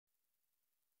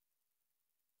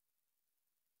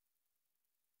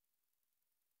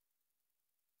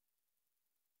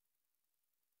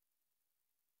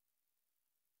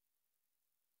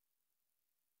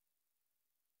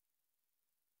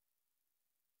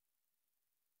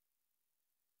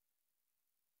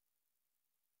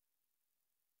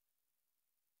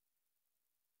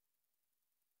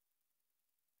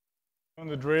Doing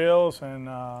the drills and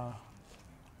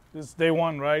it's day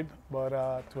one, right? But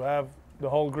to have the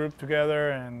whole group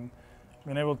together and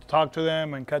being able to talk to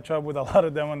them and catch up with a lot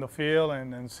of them on the field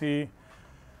and see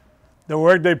the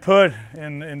work they put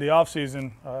in the off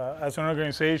season as an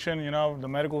organization, the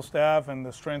medical staff and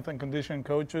the strength and conditioning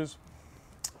coaches,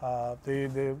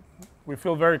 we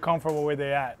feel very comfortable where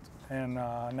they at. And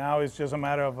now it's just a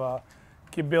matter of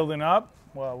keep building up.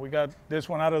 Well, we got this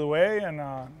one out of the way, and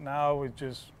now it's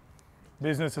just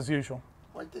business as usual.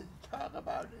 What did you talk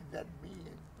about in that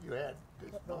meeting you had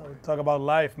this morning? Talk about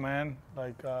life, man.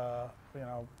 Like how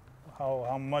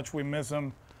much we miss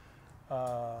them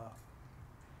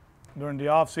during the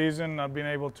off season. Not being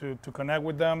able to connect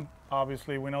with them.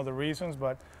 Obviously, we know the reasons,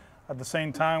 but at the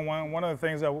same time, one of the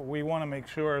things that we want to make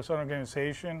sure as an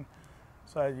organization,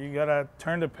 so you gotta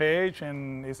turn the page,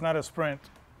 and it's not a sprint.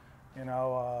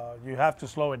 You have to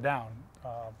slow it down.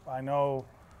 I know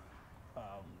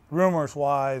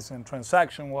rumors-wise and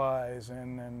transaction-wise,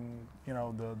 and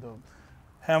the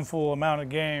handful amount of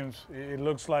games, it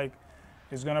looks like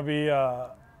it's going to be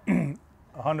a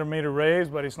 100-meter race,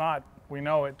 but it's not. We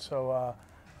know it. So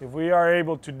if we are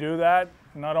able to do that,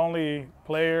 not only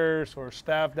players or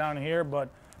staff down here, but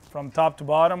from top to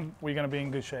bottom, we're going to be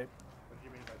in good shape. What do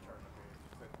you mean by turn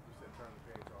the page? You said turn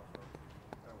the page also.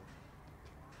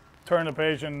 Turn the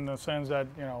page in the sense that,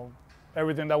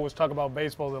 everything that was talked about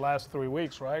baseball the last 3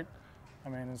 weeks, right? I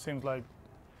mean, it seems like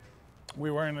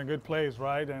we were in a good place,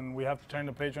 right? And we have to turn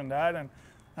the page on that.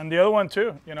 And the other one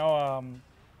too,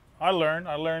 I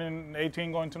learned in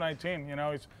 18 going to 19,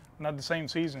 it's not the same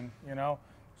season,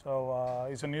 So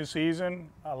it's a new season,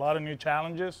 a lot of new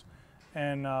challenges.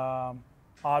 And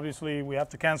obviously we have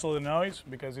to cancel the noise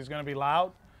because it's going to be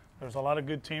loud. There's a lot of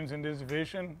good teams in this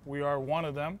division. We are one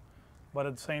of them. But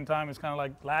at the same time, it's kind of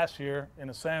like last year in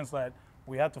a sense that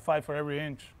we have to fight for every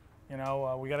inch. We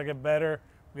got to get better.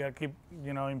 We got to keep,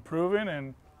 improving,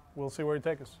 and we'll see where it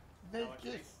takes us. They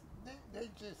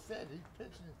just said he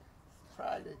pitching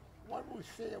Friday. When will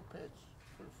Sale pitch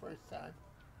for the first time?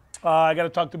 I got to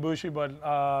talk to Bushi, but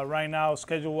right now,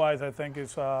 schedule-wise, I think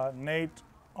it's Nate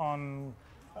on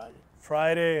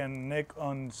Friday and Nick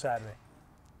on Saturday.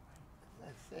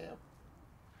 That's Sale.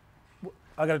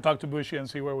 I got to talk to Bushi and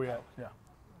see where we at. Yeah.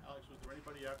 Alex, was there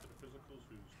anybody after the physicals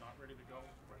who's not ready to go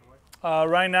right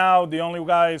away? Right now, the only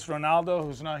guy is Ronaldo,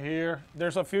 who's not here.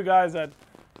 There's a few guys that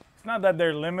it's not that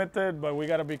they're limited, but we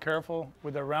got to be careful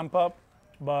with the ramp up.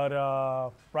 But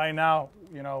right now,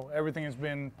 everything has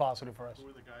been positive for us. Who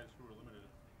were the guys who were limited?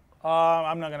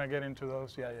 I'm not gonna get into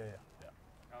those. Yeah. Alex,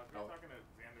 I was talking to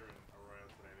Xander and Arroyo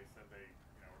today. They said they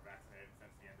were vaccinated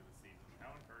since the end of the season. How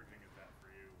encouraging is that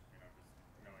for you? Just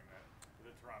knowing that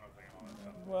the Toronto thing and all that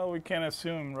stuff. Well, we can't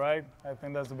assume, right? I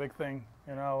think that's the big thing.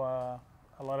 A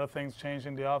lot of things change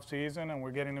in the off season, and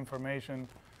we're getting information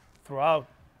throughout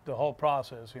the whole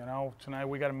process. Tonight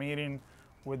we got a meeting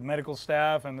with medical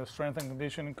staff and the strength and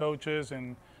conditioning coaches,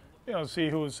 and see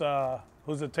who's a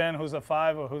 10, who's a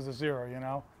 5, or who's a 0.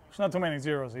 There's not too many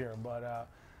zeros here, but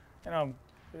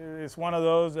it's one of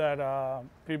those that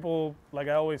people, like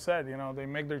I always said, they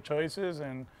make their choices,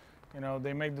 and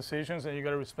they make decisions, and you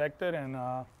got to respect it. And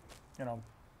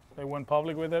they went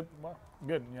public with it. Well,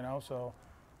 good. So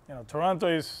Toronto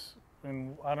is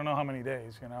in I don't know how many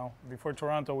days. Before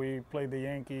Toronto, we played the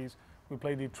Yankees. We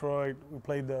played Detroit. We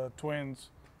played the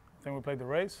Twins. I think we played the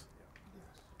Rays.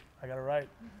 I got it right.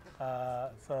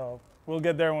 So we'll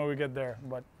get there when we get there.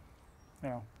 But,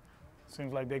 it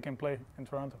seems like they can play in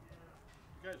Toronto.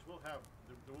 You guys will have,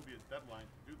 there will be a deadline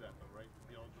to do that, though, right?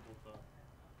 To be eligible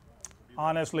to be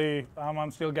Honestly,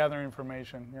 I'm still gathering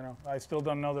information. I still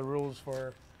don't know the rules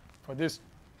for this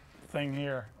thing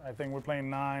here. I think we're playing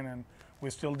 9, and we're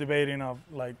still debating of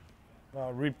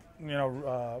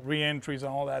re-entries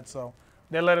and all that. So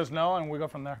they let us know, and we go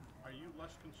from there. Are you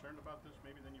less concerned about this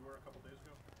maybe than you were a couple days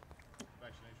ago?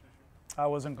 Vaccination issue? I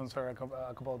wasn't concerned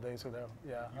a couple of days ago.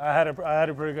 Yeah, I had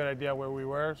a pretty good idea where we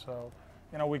were. So,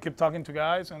 we keep talking to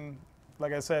guys, and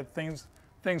like I said, things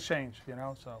change.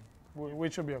 So we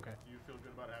should be okay. Do you feel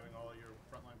good about having all your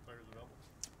frontline players available?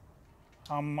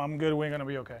 I'm good. We're gonna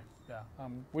be okay. Yeah,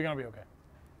 we're gonna be okay.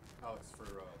 Alex, for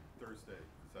Thursday,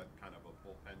 is that kind of a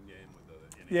bullpen game with the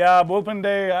innings? Yeah, bullpen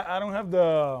day. I don't have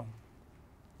the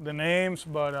names,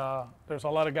 but there's a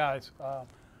lot of guys.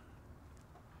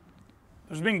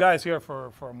 There's been guys here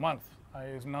for a month.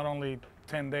 It's not only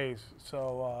 10 days.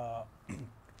 So,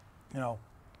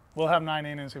 we'll have 9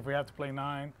 innings if we have to play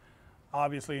 9.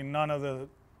 Obviously, none of the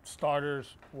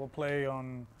starters will play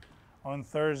on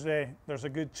Thursday. There's a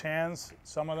good chance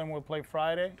some of them will play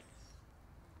Friday.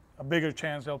 A bigger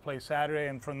chance they'll play Saturday,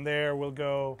 and from there we'll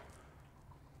go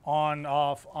on,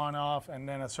 off, and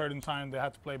then at a certain time they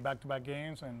have to play back-to-back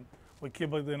games, and we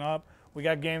keep it up. We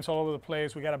got games all over the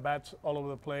place. We got at-bats all over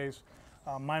the place.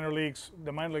 Minor leagues,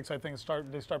 the minor leagues, I think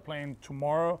they start playing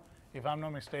tomorrow, if I'm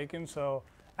not mistaken. So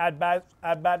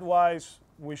at-bat wise,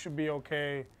 we should be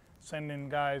okay sending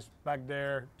guys back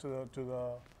there to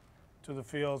the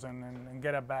fields and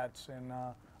get at-bats. And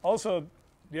also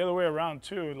the other way around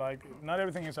too. Like, not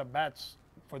everything is at-bats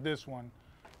for this one.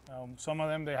 Some of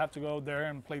them, they have to go there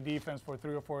and play defense for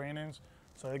 3 or 4 innings,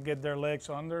 so they get their legs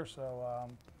under. So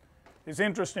it's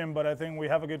interesting, but I think we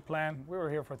have a good plan. We were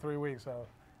here for 3 weeks, so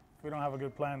if we don't have a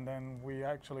good plan, then we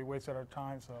actually wasted our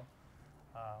time. So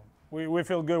we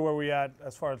feel good where we at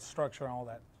as far as structure and all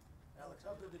that. Alex,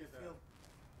 how good did it feel?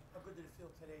 How good did it feel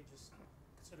today, just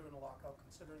considering the lockout,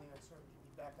 considering the uncertainty, to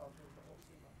be back out there with the whole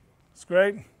team out there? It's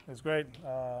great. It's great.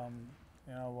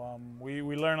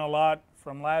 We learned a lot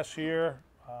from last year,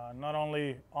 not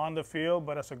only on the field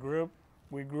but as a group.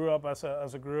 We grew up as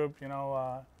a group.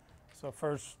 It's the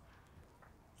first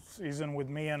season with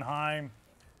me and Haim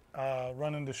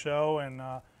running the show, and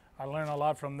I learned a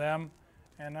lot from them.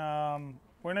 And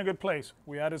we're in a good place.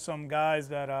 We added some guys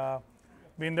that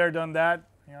been there, done that.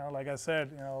 Like I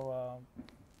said,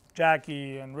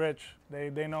 Jackie and Rich,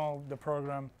 they know the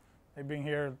program. They've been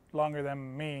here longer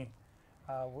than me,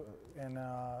 and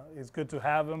it's good to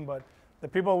have them. But the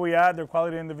people we add, they're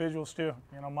quality individuals too.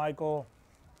 Michael,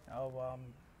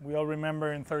 we all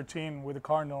remember in 13 with the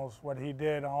Cardinals what he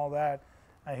did and all that.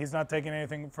 He's not taking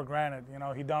anything for granted.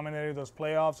 He dominated those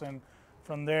playoffs, and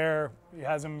from there, it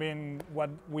hasn't been what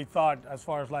we thought as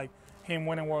far as like him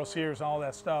winning World Series and all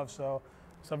that stuff. So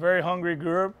it's a very hungry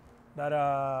group that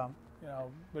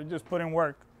they're just putting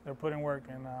work. They're putting work,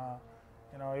 and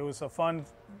it was a fun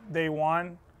day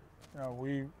one.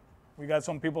 We got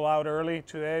some people out early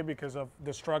today because of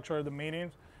the structure of the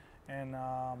meetings, and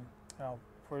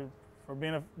for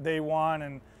being a day one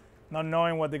and not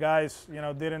knowing what the guys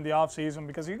did in the off season,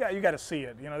 because you got to see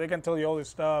it. They can tell you all this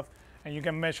stuff and you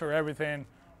can measure everything,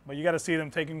 but you got to see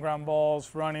them taking ground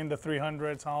balls, running the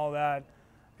 300s, and all that.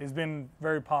 It's been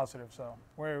very positive. So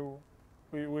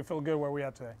we feel good where we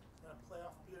are today. Not a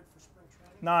playoff beard for spring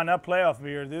training? No, not playoff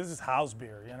beer. This is house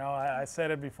beer. I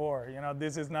said it before.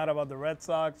 This is not about the Red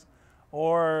Sox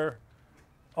or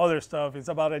other stuff. It's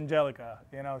about Angelica.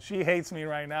 She hates me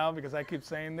right now because I keep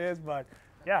saying this, but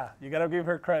yeah, you got to give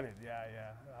her credit. Yeah.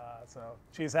 So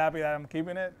she's happy that I'm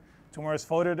keeping it. Tomorrow's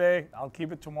photo day. I'll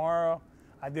keep it tomorrow.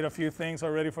 I did a few things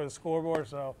already for the scoreboard,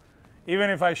 so even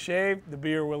if I shave, the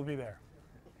beer will be there.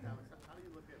 Alex, how do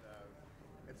you look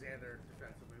at Xander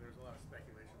defensively? There's a lot of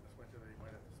speculation this winter that he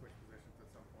might have to switch positions at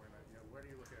some point. Where do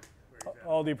you look at where he's at?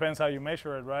 All depends how you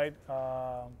measure it, right?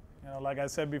 Like I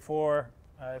said before,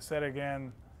 I said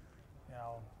again,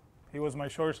 he was my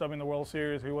shortstop in the World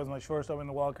Series. He was my shortstop in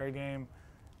the wild card game.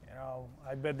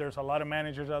 I bet there's a lot of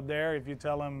managers out there. If you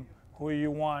tell them who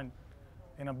you want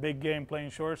in a big game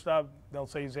playing shortstop, they'll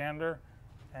say Xander,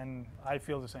 and I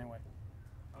feel the same way.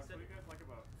 What do you guys like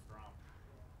about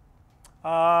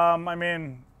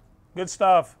Strom? Good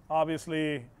stuff.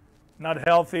 Obviously, not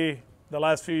healthy the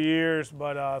last few years,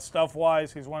 but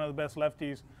stuff-wise, he's one of the best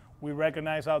lefties we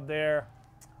recognize out there.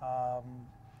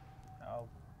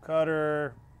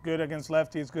 Cutter, good against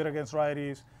lefties, good against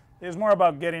righties. It's more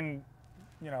about getting,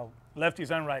 lefties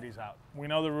and righties out. We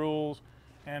know the rules,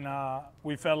 and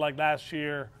we felt like last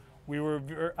year we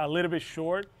were a little bit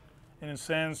short in the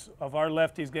sense of our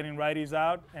lefties getting righties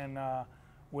out, and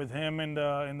with him in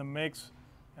the mix,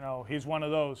 he's one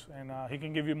of those, and he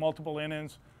can give you multiple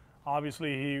innings.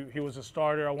 Obviously, he was a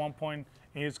starter at one point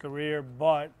in his career,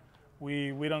 but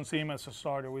we don't see him as a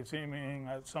starter. We see him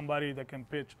as somebody that can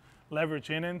pitch leverage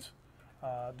innings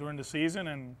during the season,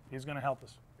 and he's going to help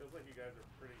us. Feels like you guys are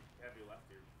pretty heavy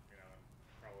lefties, and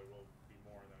probably will be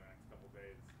more in the next couple of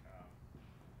days.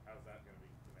 How's that going to be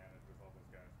managed with all those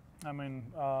guys?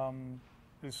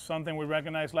 It's something we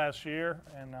recognized last year,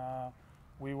 and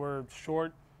we were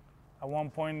short at one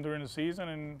point during the season,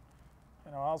 and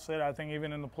I'll say it, I think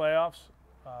even in the playoffs,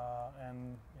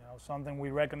 and something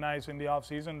we recognized in the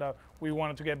offseason that we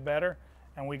wanted to get better,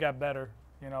 and we got better,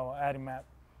 adding Matt.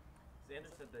 Xander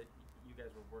said that you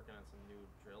guys were working on some new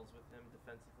drills with him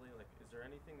defensively. Is there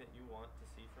anything that you want to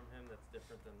see from him that's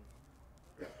different than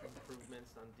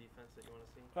improvements on defense that you want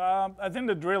to see? I think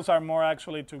the drills are more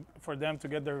actually for them to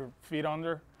get their feet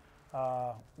under.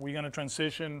 We're going to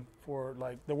transition for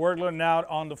the workload now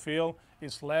on the field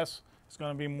is less. It's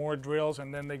going to be more drills,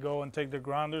 and then they go and take their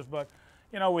grounders. But,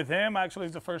 with him, actually,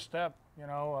 it's the first step,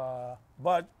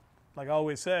 But, like I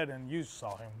always said, and you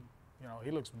saw him,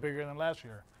 he looks bigger than last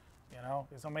year.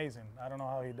 It's amazing. I don't know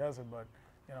how he does it, but,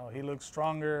 he looks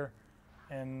stronger.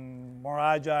 and more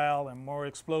agile and more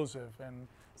explosive. And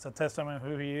it's a testament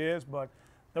who he is. But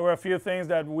there were a few things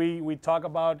that we talk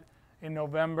about in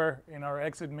November in our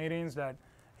exit meetings that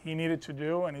he needed to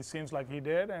do, and it seems like he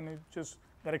did, and he just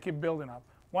got to keep building up.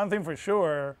 One thing for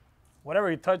sure, whatever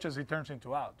he touches, he turns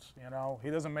into outs. You know, he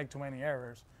doesn't make too many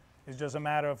errors. It's just a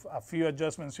matter of a few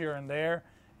adjustments here and there,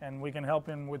 and we can help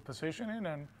him with positioning,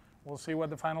 and we'll see what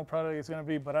the final product is going to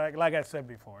be. But like I said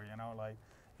before, you know, like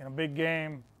in a big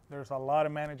game, there's a lot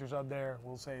of managers out there who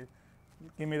will say,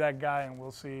 give me that guy, and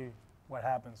we'll see what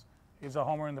happens. He's a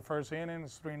homer in the first inning,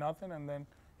 it's 3-0, and then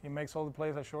he makes all the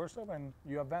plays at shortstop, and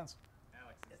you advance.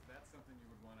 Alex, is that something you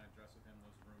would want to address with him,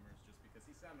 those rumors, just because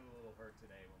he sounded a little hurt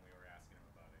today when we were asking him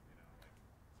about it, you know, like,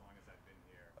 as long as I've been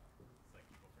here, it's like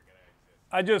people forget I exist.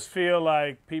 I just feel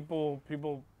like people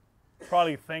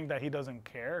probably think that he doesn't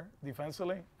care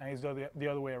defensively, and he's the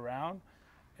other way around.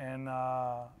 And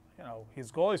you know,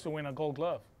 his goal is to win a Gold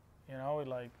Glove. You know,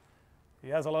 like he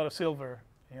has a lot of silver.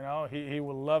 You know, he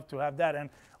would love to have that. And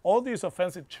all these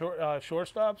offensive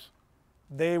shortstops,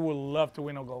 they would love to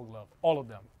win a Gold Glove. All of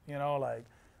them. You know,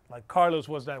 like Carlos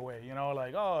was that way. You know,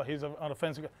 like, oh, he's an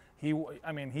offensive. He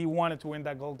wanted to win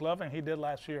that Gold Glove, and he did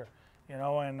last year. You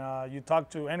know, and you talk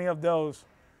to any of those,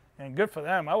 and good for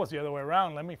them. I was the other way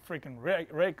around. Let me freaking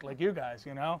rake like you guys,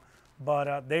 you know.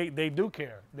 But they do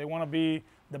care. They want to be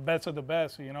the best of the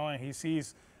best, you know. And he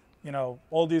sees, you know,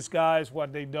 all these guys,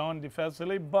 what they done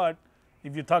defensively. But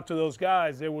if you talk to those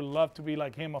guys, they would love to be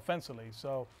like him offensively.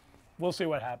 So we'll see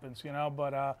what happens, you know.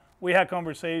 But we had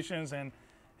conversations, and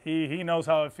he knows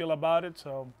how I feel about it.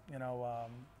 So, you know,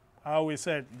 I always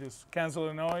said, just cancel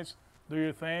the noise, do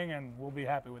your thing, and we'll be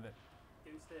happy with it.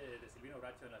 ¿Qué viste de Silvino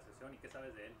Bracho en la sesión y qué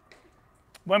sabes de él?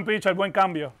 Buen pitcher, buen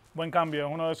cambio. Es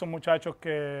uno de esos muchachos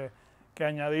que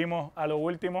añadimos a lo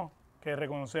último, que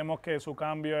reconocemos que su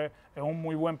cambio es un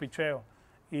muy buen picheo.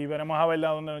 Y veremos a ver a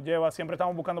dónde nos lleva. Siempre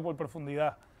estamos buscando por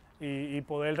profundidad. Y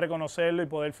poder reconocerlo y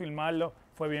poder filmarlo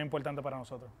fue bien importante para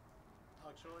nosotros.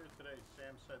 Alex, earlier today,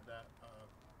 Sam said that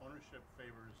ownership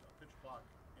favors a pitch clock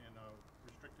and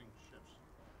restricting shifts.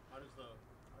 How does the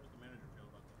manager feel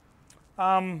about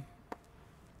that?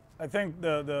 I think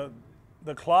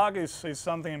the clock is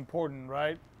something important,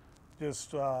 right?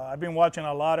 Just I've been watching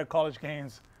a lot of college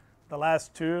games the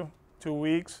last two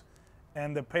weeks,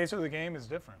 and the pace of the game is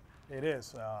different. It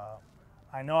is.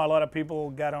 I know a lot of people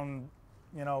got on,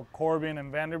 you know, Corbin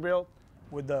and Vanderbilt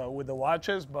with the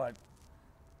watches, but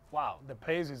wow, the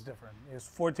pace is different. It's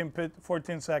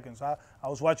 14 seconds. I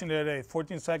was watching the other day,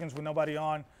 14 seconds with nobody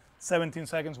on, 17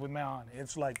 seconds with man on.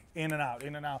 It's like in and out,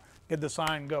 in and out. Get the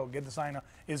sign, go. Get the sign out.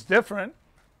 It's different,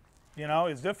 you know.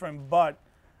 It's different, but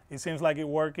it seems like it's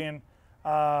working.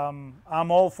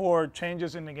 I'm all for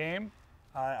changes in the game.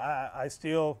 I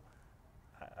saw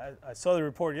the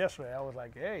report yesterday. I was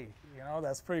like, hey, you know,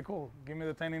 that's pretty cool. Give me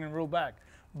the 10-inning rule back.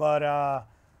 But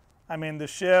I mean, the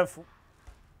shift,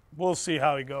 we'll see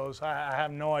how it goes. I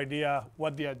have no idea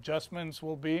what the adjustments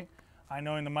will be. I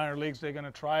know in the minor leagues they're going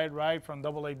to try it, right, from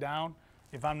AA down,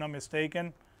 if I'm not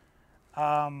mistaken. Do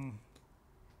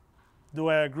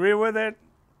I agree with it?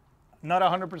 Not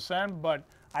 100%, but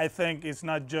I think it's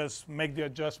not just make the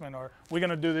adjustment or we're going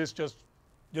to do this just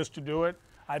to do it.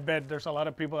 I bet there's a lot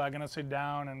of people that are going to sit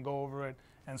down and go over it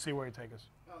and see where it takes us.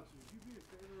 Alex, would you be in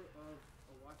favor of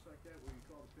a watch like that where you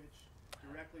call the pitch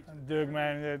directly to the Dude,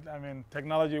 man, I mean,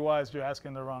 technology-wise, you're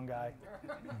asking the wrong guy.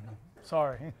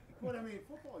 Sorry. What I mean,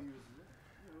 football uses it.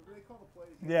 You know, they call the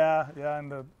plays. Yeah,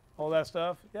 and all that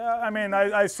stuff. Yeah, I mean,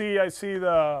 I see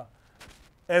the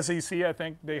SEC. I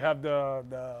think they have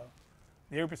the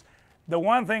earpiece. The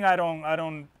one thing I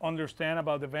don't understand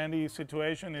about the Vandy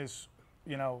situation is,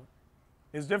 you know,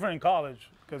 it's different in college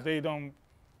because they don't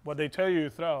what they tell you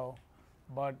throw,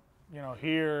 but you know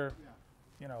here,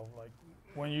 you know, like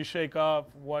when you shake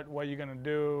up, what you're gonna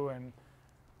do, and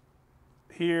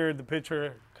here the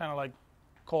pitcher kind of like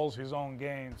calls his own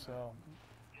game. So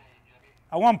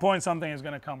at one point something is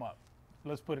gonna come up.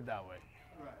 Let's put it that way.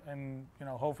 Right. And you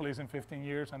know, hopefully it's in 15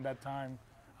 years, and that time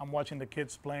I'm watching the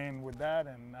kids playing with that,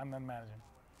 and I'm not managing.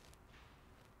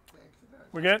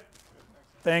 We're good?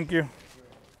 Thank you.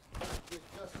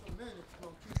 Just a minute, it's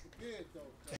gonna keep the bid though.